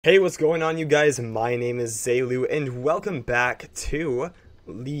Hey, what's going on, you guys? My name is Zailu, and welcome back to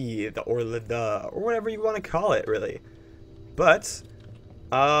Lethe, or Lethe, or whatever you want to call it, really. But,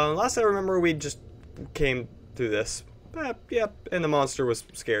 last I remember, we just came through this. Yep, and the monster was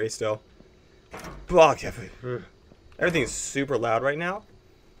scary still. Block, everything's super loud right now,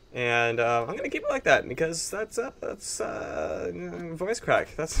 and I'm gonna keep it like that because that's voice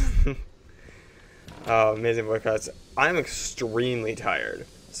crack. That's amazing voice cracks. I'm extremely tired.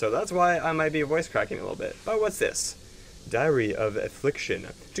 So that's why I might be voice cracking a little bit. But what's this? Diary of Affliction.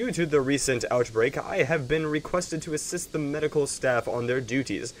 Due to the recent outbreak, I have been requested to assist the medical staff on their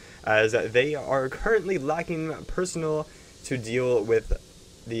duties, as they are currently lacking personnel to deal with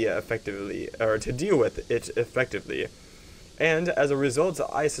it effectively. And as a result,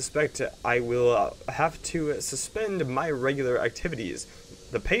 I suspect I will have to suspend my regular activities.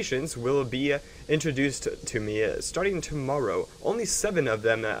 The patients will be introduced to me starting tomorrow. Only 7 of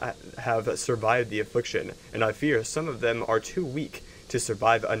them have survived the affliction, and I fear some of them are too weak to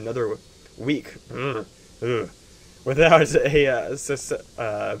survive another week. Without a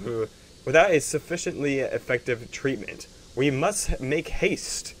sufficiently effective treatment. We must make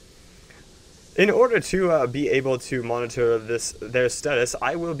haste. In order to be able to monitor their status,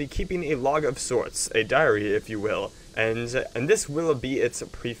 I will be keeping a log of sorts, a diary if you will, and this will be its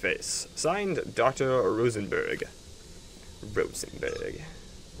preface. Signed, Dr. Rosenberg.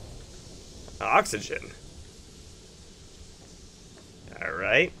 Oxygen.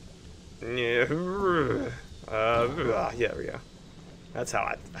 Alright. Yeah, there we go. That's how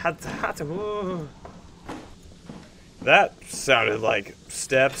I had to. That sounded like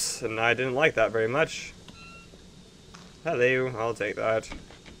steps, and I didn't like that very much. Hello, I'll take that.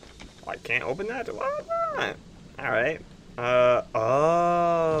 I can't open that? Why not? Alright.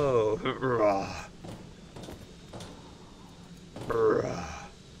 Oh.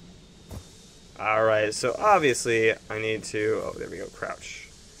 Alright, so obviously I need to, oh, there we go, crouch.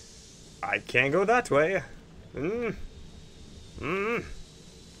 I can't go that way.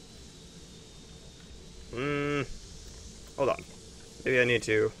 Hold on. Maybe I need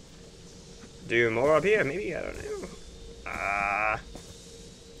to do more up here. Maybe, I don't know.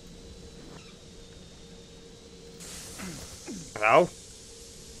 Ow.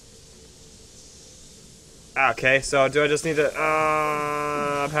 Okay, so do I just need to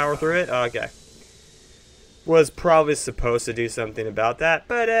power through it? Okay. Was probably supposed to do something about that,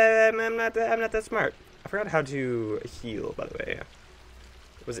 but I'm not that smart. I forgot how to heal, by the way.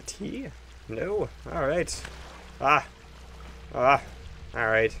 Was it T? No. All right.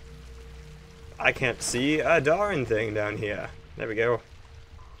 Alright. I can't see a darn thing down here. There we go.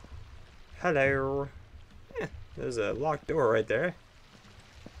 Hello. Yeah, there's a locked door right there.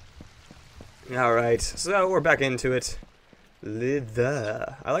 Alright, so we're back into it. Lethe.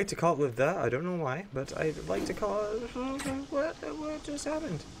 I like to call it Lethe. I don't know why, but I like to call it... What just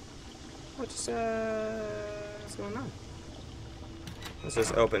happened? What's going on? Let's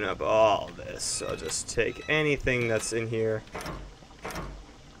just open up all this. So I'll just take anything that's in here.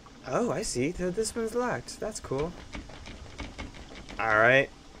 Oh, I see. This one's locked. That's cool.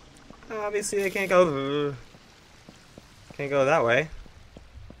 Alright. Obviously I can't go that way.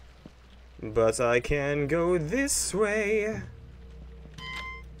 But I can go this way.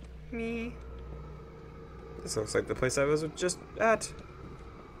 Me. This looks like the place I was just at.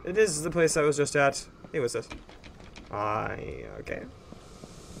 It is the place I was just at. Hey, what's this? Okay.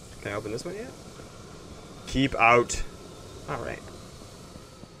 Can I open this one yet? Keep out. Alright.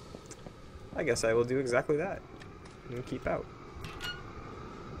 I guess I will do exactly that. And keep out.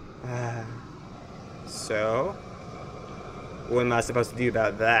 So, what am I supposed to do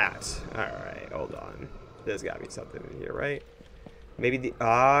about that? Alright, hold on. There's gotta be something in here, right? Maybe the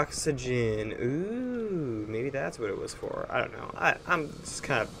oxygen. Ooh, maybe that's what it was for. I don't know. I'm just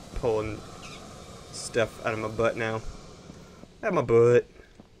kind of pulling stuff out of my butt now. Out of my butt.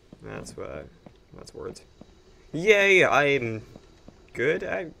 That's words. Yay, I'm good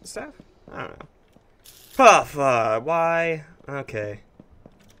at stuff? I don't know. Puff, why? Okay.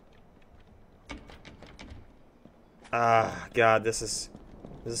 God, this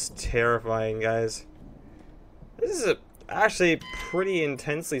is terrifying, guys. This is actually a pretty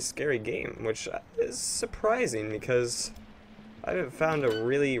intensely scary game, which is surprising because I haven't found a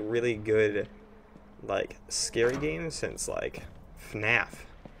really, really good, like, scary game since, like, FNAF.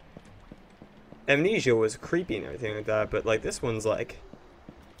 Amnesia was creepy and everything like that, but like this one's like,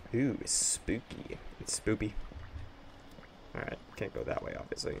 ooh, it's spooky. It's spoopy. Alright, can't go that way,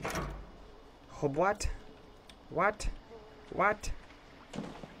 obviously. Oh, what? What? What?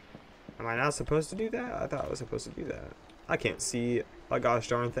 Am I not supposed to do that? I thought I was supposed to do that. I can't see a gosh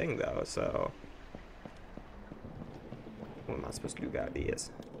darn thing, though, so... What am I supposed to do about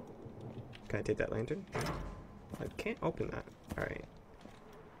these? Can I take that lantern? I can't open that. Alright.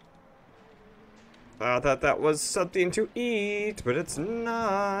 I thought that was something to eat, but it's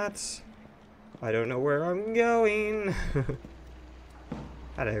not. I don't know where I'm going.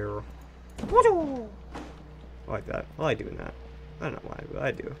 Hello. I like that. I like doing that. I don't know why, but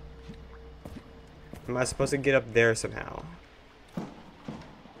I do. Am I supposed to get up there somehow?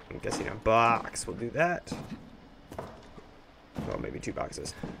 I'm guessing a box will do that. Oh, maybe 2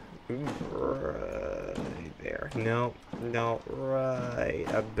 boxes. Ooh, right there. No, no, right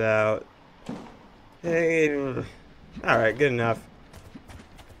about. Hey. Alright, good enough.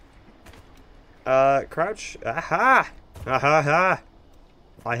 Crouch. Aha! Aha ha!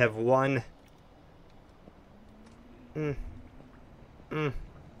 I have won. I'm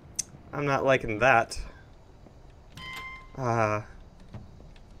not liking that. Can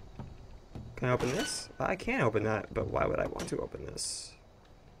I open this? I can't open that, but why would I want to open this?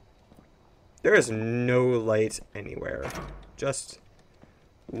 There is no light anywhere. Just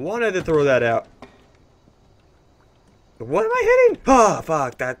wanted to throw that out. What am I hitting? Oh,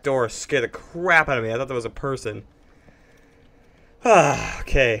 fuck. That door scared the crap out of me. I thought that was a person.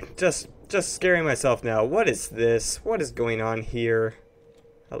 Okay. Just scaring myself now. What is this? What is going on here?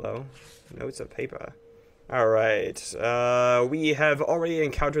 Hello? Notes of paper. Alright. We have already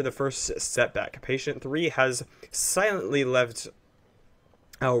encountered the first setback. Patient 3 has silently left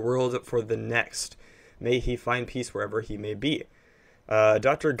our world for the next. May he find peace wherever he may be.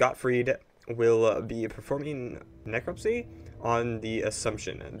 Dr. Gottfried will be performing necropsy on the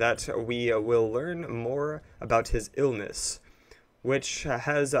assumption that we will learn more about his illness, which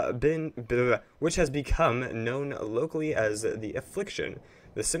has become known locally as the affliction.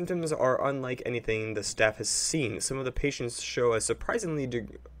 The symptoms are unlike anything the staff has seen. Some of the patients show a surprising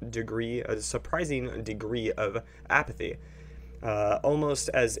degree of apathy, almost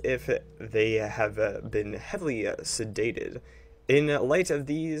as if they have been heavily sedated. In light of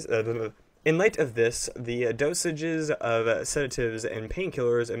this, the dosages of sedatives and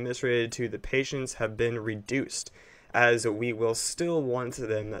painkillers administered to the patients have been reduced, as we will still want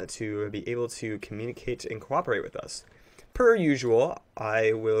them to be able to communicate and cooperate with us. Per usual,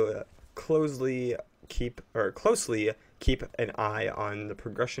 I will closely keep an eye on the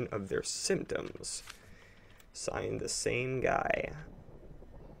progression of their symptoms. Signed, the same guy.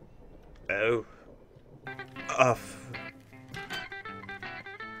 Oh.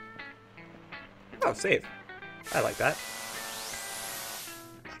 Oh, save. I like that.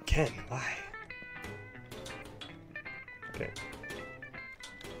 Again, why? Okay.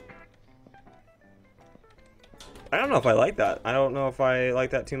 I don't know if I like that. I don't know if I like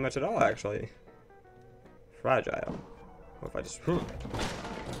that too much at all, actually. Fragile. What if I just...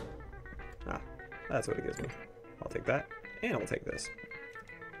 Ah, that's what it gives me. I'll take that, and I'll take this.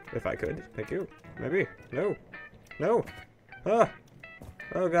 If I could. Thank you. Maybe. No. No. Ah.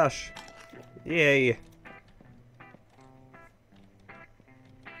 Oh, gosh. Yay.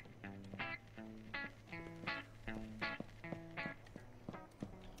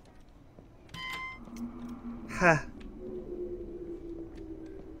 Ha.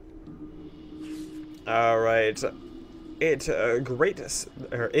 Alright. In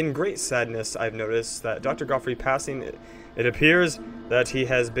great sadness, I've noticed that Dr. Gottfried passing, it appears that he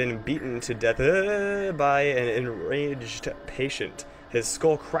has been beaten to death by an enraged patient. His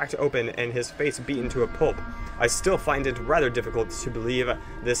skull cracked open and his face beaten to a pulp. I still find it rather difficult to believe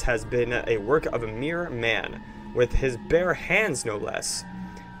this has been a work of a mere man, with his bare hands no less.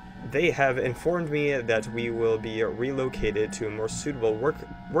 They have informed me that we will be relocated to a more suitable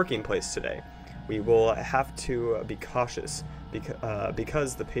working place today. We will have to be cautious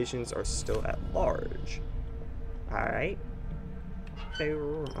because the patients are still at large. Alright.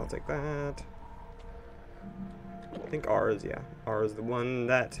 I'll take that. I think R is, yeah. R is the one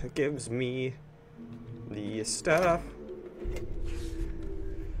that gives me the stuff.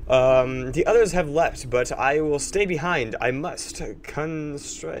 The others have left, but I will stay behind. I must.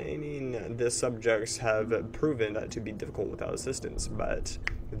 Constraining the subjects have proven to be difficult without assistance, but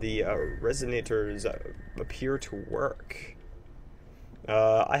the resonators appear to work.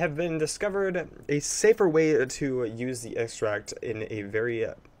 I have been discovered a safer way to use the extract in a very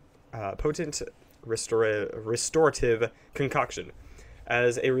potent restorative concoction.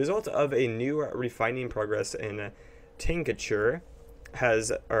 As a result of a new refining progress in tincture,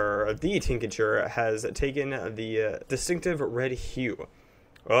 the tincture has taken the distinctive red hue.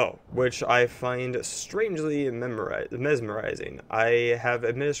 Oh, which I find strangely mesmerizing. I have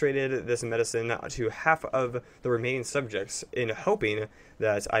administered this medicine to half of the remaining subjects in hoping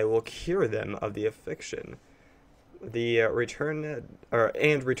that I will cure them of the affliction, return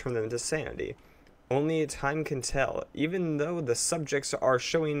them to sanity. Only time can tell. Even though the subjects are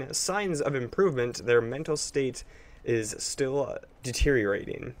showing signs of improvement, their mental state is still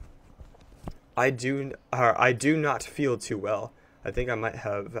deteriorating. I do not feel too well. I think I might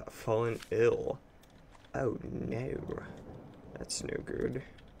have fallen ill. Oh no. That's no good.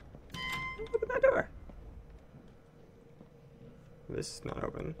 Open that door. This is not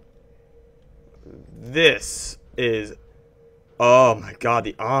open. This is... Oh my god,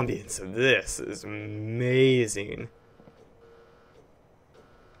 the ambience of this is amazing.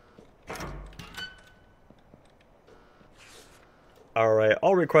 Alright,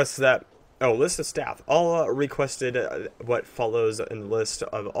 I'll request that... Oh, list of staff. All requested what follows in the list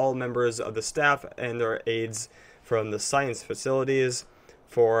of all members of the staff and their aides from the science facilities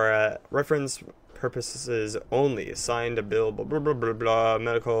for reference purposes only. Signed a bill, blah, blah, blah, blah, blah,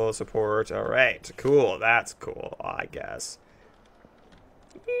 medical support. Alright, cool. That's cool, I guess.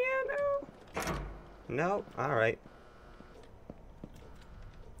 Yeah, no. No, alright.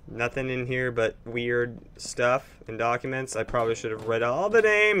 Nothing in here but weird stuff and documents. I probably should have read all the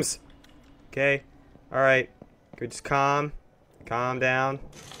names. Okay, alright. Can we just calm down?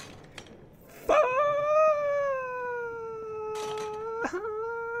 What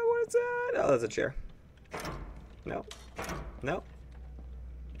is that? Oh, that's a chair. No. No.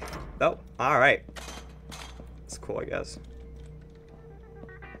 Oh, alright. It's cool, I guess.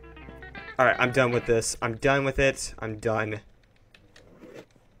 Alright, I'm done with this. I'm done with it. I'm done.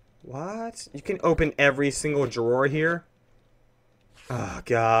 What? You can open every single drawer here? Oh,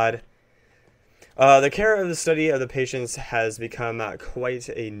 God. The care of the study of the patients has become quite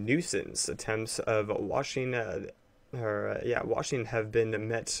a nuisance. Attempts of washing have been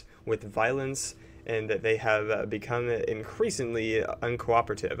met with violence, and they have become increasingly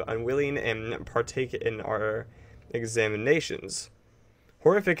uncooperative, unwilling, and partake in our examinations.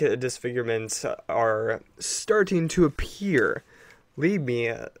 Horrific disfigurements are starting to appear, lead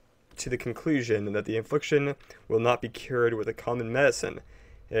me to the conclusion that the affliction will not be cured with a common medicine.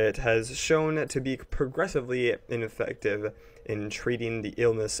 It has shown to be progressively ineffective in treating the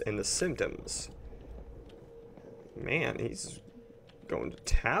illness and the symptoms. Man, he's going to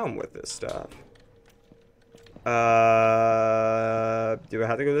town with this stuff. Do I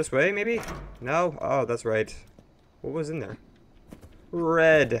have to go this way, maybe? No? Oh, that's right. What was in there?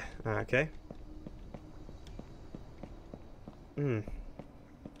 Red. Okay.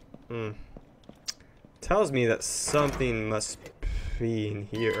 Tells me that something must be in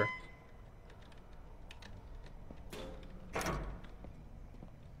here.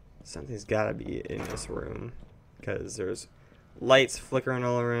 Something's gotta be in this room, because there's lights flickering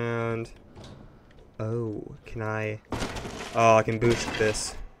all around. Oh, can I... Oh, I can boost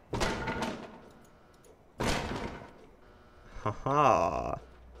this. Haha.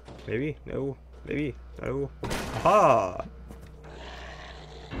 Maybe? No. Maybe? No. Haha.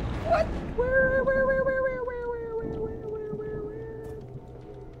 What? Where?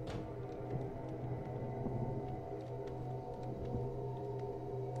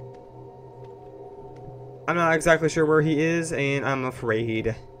 I'm not exactly sure where he is, and I'm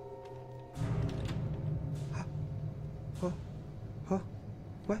afraid. Huh? Huh?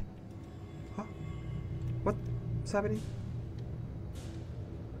 What? Huh? What's happening?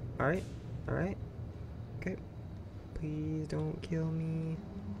 Alright. Alright. Okay. Please don't kill me.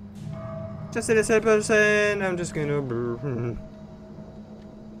 Just a innocent person. I'm just gonna...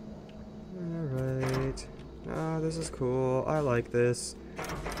 Alright. Oh, this is cool. I like this.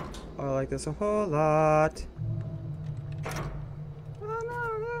 I like this a whole lot. Oh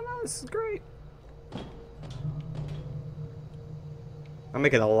no, this is great. I'm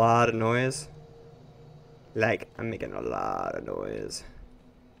making a lot of noise. Like, I'm making a lot of noise.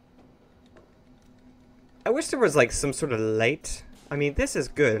 I wish there was like some sort of light. I mean, this is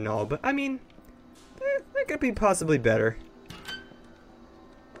good and all, but I mean, there could be possibly better.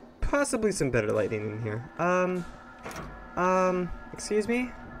 Possibly some better lighting in here. Excuse me?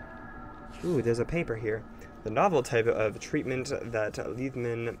 Ooh, there's a paper here. The novel type of treatment that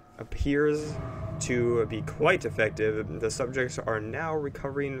Lethe appears to be quite effective. The subjects are now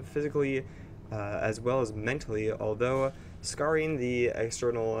recovering physically as well as mentally, although scarring the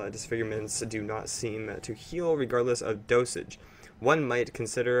external disfigurements do not seem to heal regardless of dosage. One might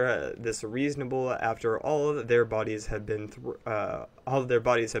consider this reasonable after all their bodies have been through.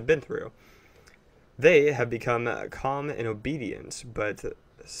 They have become calm and obedient, but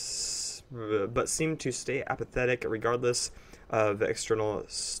but seem to stay apathetic regardless of external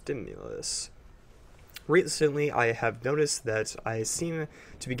stimulus. Recently, I have noticed that I seem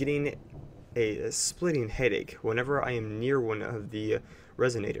to be getting a splitting headache whenever I am near one of the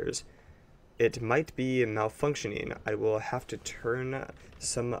resonators. It might be malfunctioning. I will have to turn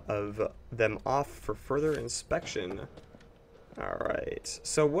some of them off for further inspection. Alright,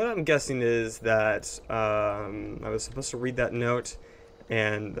 so what I'm guessing is that I was supposed to read that note,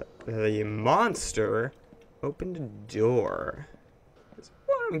 and the monster opened a door. That's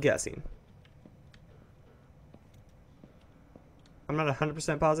what I'm guessing. I'm not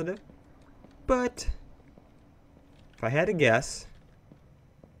 100% positive, but if I had to guess,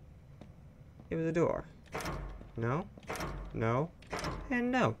 it was a door. No, no,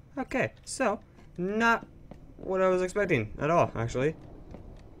 and no. Okay, so not what I was expecting at all, actually.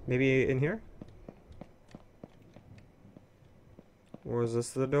 Maybe in here? Or is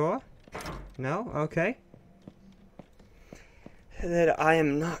this the door? No? Okay. That I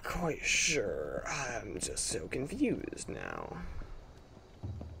am not quite sure. I'm just so confused now.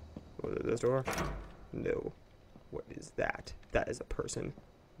 Was it this door? No. What is that? That is a person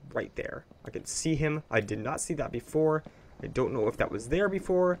right there. I can see him. I did not see that before. I don't know if that was there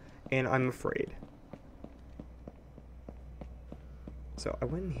before, and I'm afraid. So I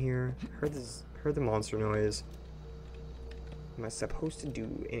went in here, heard the monster noise. Am I supposed to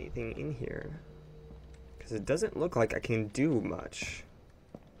do anything in here? Because it doesn't look like I can do much.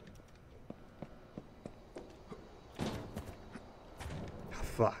 Oh,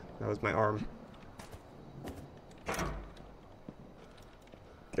 fuck, that was my arm.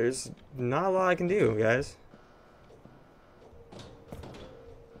 There's not a lot I can do, guys.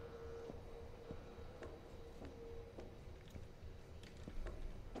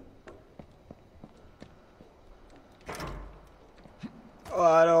 Oh,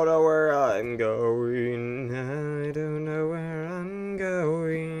 I don't know where I'm going. I don't know where I'm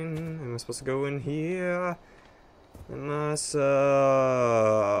going. Am I supposed to go in here? Unless,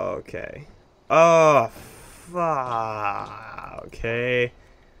 okay. Oh, fuck. Okay.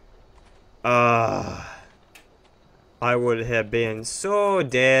 I would have been so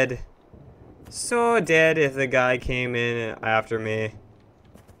dead. So dead if the guy came in after me.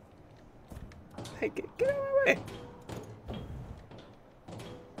 Hey, get out of my way.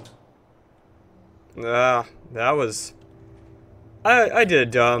 That was... I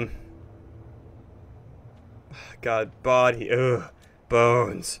did dumb. God, body, ugh,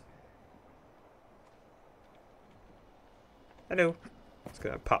 bones. Hello. Just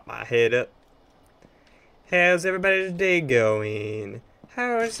gonna pop my head up. How's everybody's day going?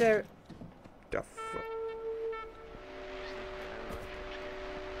 How's there... The fuck?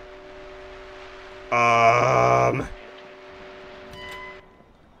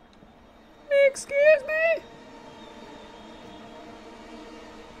 Excuse me?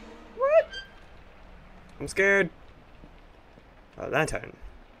 What? I'm scared. Oh, that time.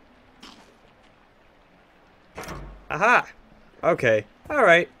 Aha! Okay.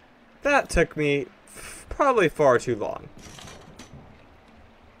 Alright. That took me probably far too long.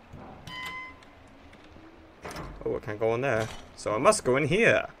 Oh, I can't go in there. So I must go in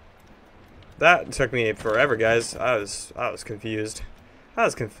here. That took me forever, guys. I was confused. I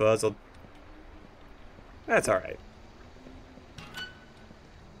was confuzzled. That's alright.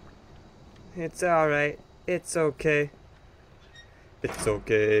 It's alright. It's okay. It's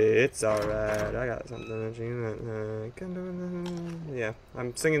okay. It's alright. I got something. Yeah,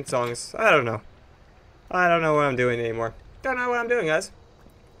 I'm singing songs. I don't know. I don't know what I'm doing anymore. Don't know what I'm doing, guys.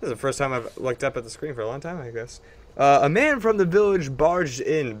 This is the first time I've looked up at the screen for a long time, I guess. A man from the village barged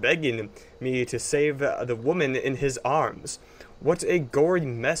in, begging me to save the woman in his arms. What a gory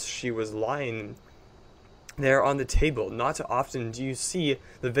mess she was lying there on the table. Not often do you see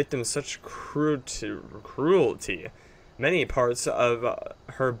the victim such cruelty. Many parts of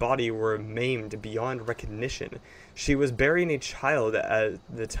her body were maimed beyond recognition. She was burying a child at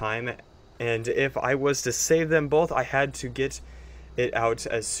the time, and if I was to save them both, I had to get it out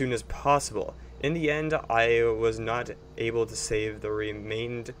as soon as possible. In the end, I was not able to save the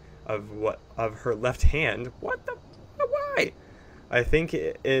remains of her left hand. What the? Why? I think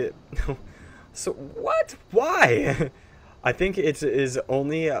it so what? Why? I think it is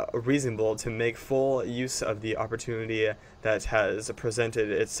only reasonable to make full use of the opportunity that has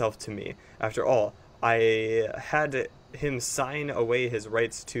presented itself to me. After all, I had him sign away his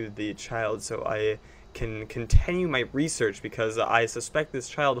rights to the child so I can continue my research, because I suspect this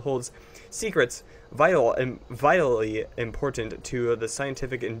child holds secrets vitally important to the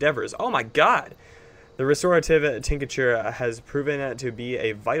scientific endeavors. Oh my god! The restorative tincture has proven to be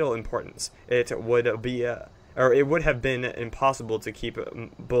a vital importance. It would have been impossible to keep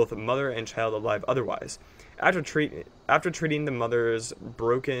both mother and child alive otherwise. After treating the mother's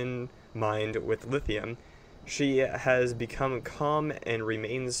broken mind with lithium, she has become calm and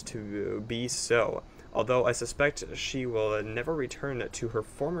remains to be so. Although I suspect she will never return to her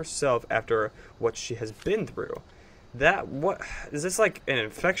former self after what she has been through. What is this, like an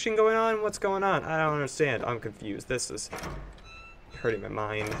infection going on? What's going on? I don't understand. I'm confused. This is hurting my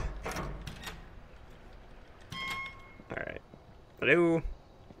mind. Alright. Hello.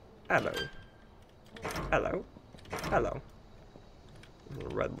 Hello. Hello. Hello.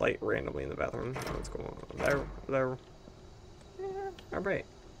 Red light randomly in the bathroom. What's going on? There. There. Yeah. Alright.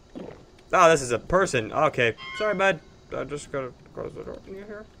 Oh, this is a person. Okay. Sorry, bud. I just gotta close the door. Can you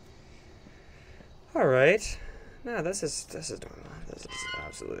hear? Alright. No, this is normal. This is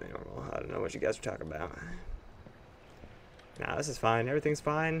absolutely normal. I don't know what you guys are talking about. Nah, this is fine. Everything's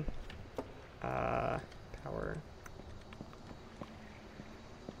fine. Power.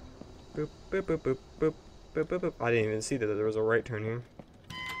 Boop, boop, boop, boop, boop, boop, boop, boop. I didn't even see that there was a right turn here.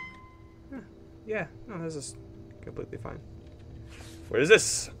 Huh. Yeah, no, this is completely fine. What is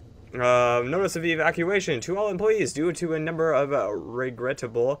this? Notice of evacuation to all employees due to a number of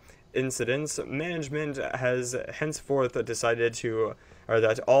regrettable incidents. Management has henceforth decided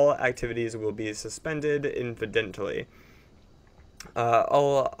that all activities will be suspended indefinitely.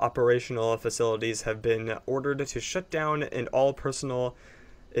 All operational facilities have been ordered to shut down, and all personnel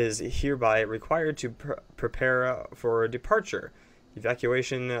is hereby required to prepare for departure.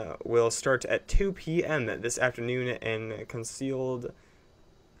 Evacuation will start at 2 p.m. this afternoon and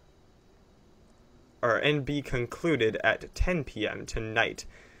be concluded at 10 p.m. tonight.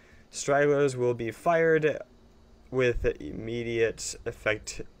 Stragglers will be fired with immediate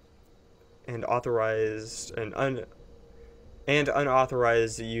effect, and unauthorized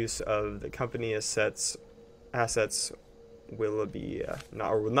use of the company assets will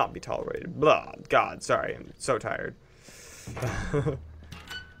not be tolerated. Blah. God, sorry, I'm so tired.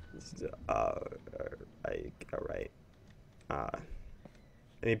 All right.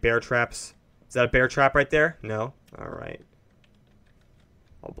 Any bear traps? Is that a bear trap right there? No. All right.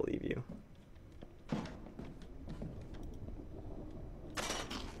 I'll believe you.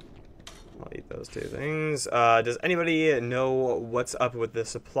 I'll eat those two things. Does anybody know what's up with the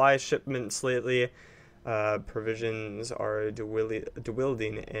supply shipments lately? Provisions are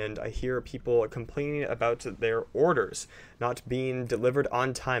dwindling, and I hear people complaining about their orders not being delivered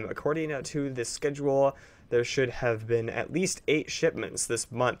on time. According to the schedule, there should have been at least 8 shipments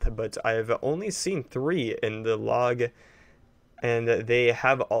this month, but I've only seen 3 in the log, and they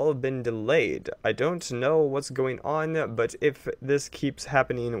have all been delayed. I don't know what's going on, but if this keeps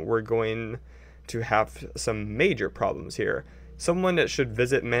happening, we're going to have some major problems here. Someone should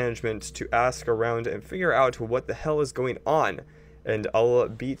visit management to ask around and figure out what the hell is going on, and I'll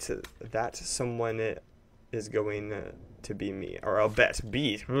beat that someone is going to be me, or I'll bet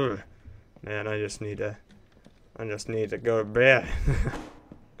beat. Man, I just need to go to bed.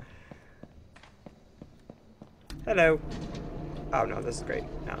 Hello. Oh no, this is great.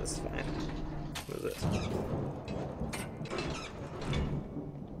 No, this is fine. What is this?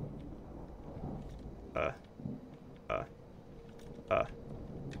 Oh.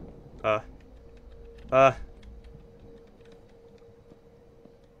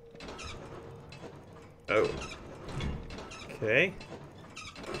 Okay.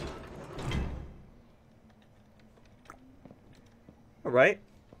 All right.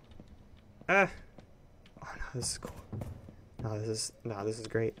 Oh no, this is cool. No, this is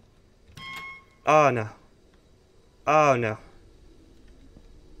great. Oh no. Oh no.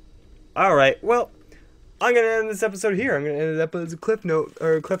 All right. Well, I'm gonna end this episode here. I'm gonna end it up as a cliffhanger,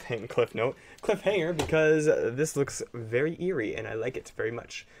 because this looks very eerie and I like it very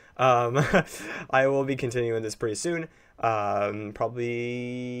much. I will be continuing this pretty soon.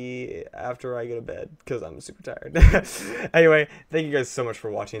 Probably after I go to bed, because I'm super tired. Anyway, thank you guys so much for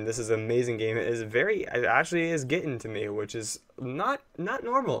watching. This is an amazing game. It actually is getting to me, which is not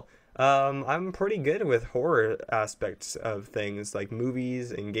normal. I'm pretty good with horror aspects of things, like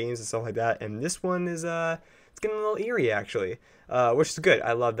movies and games and stuff like that, and this one is it's getting a little eerie, actually, which is good.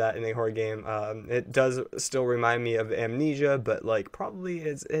 I love that in a horror game. It does still remind me of Amnesia, but like probably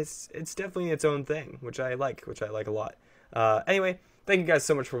it's definitely its own thing, which I like a lot. Anyway, thank you guys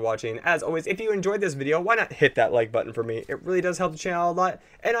so much for watching. As always, if you enjoyed this video, why not hit that like button for me? It really does help the channel a lot,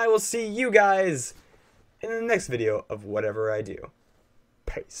 and I will see you guys in the next video of whatever I do.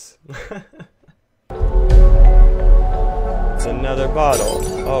 Peace. It's another bottle.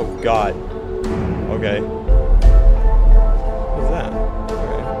 Oh god. okay. What is that?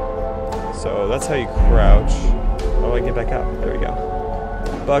 Okay. So that's how you crouch. How do I get back up? There we go.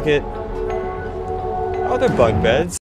 Bucket. Oh, they're bunk beds.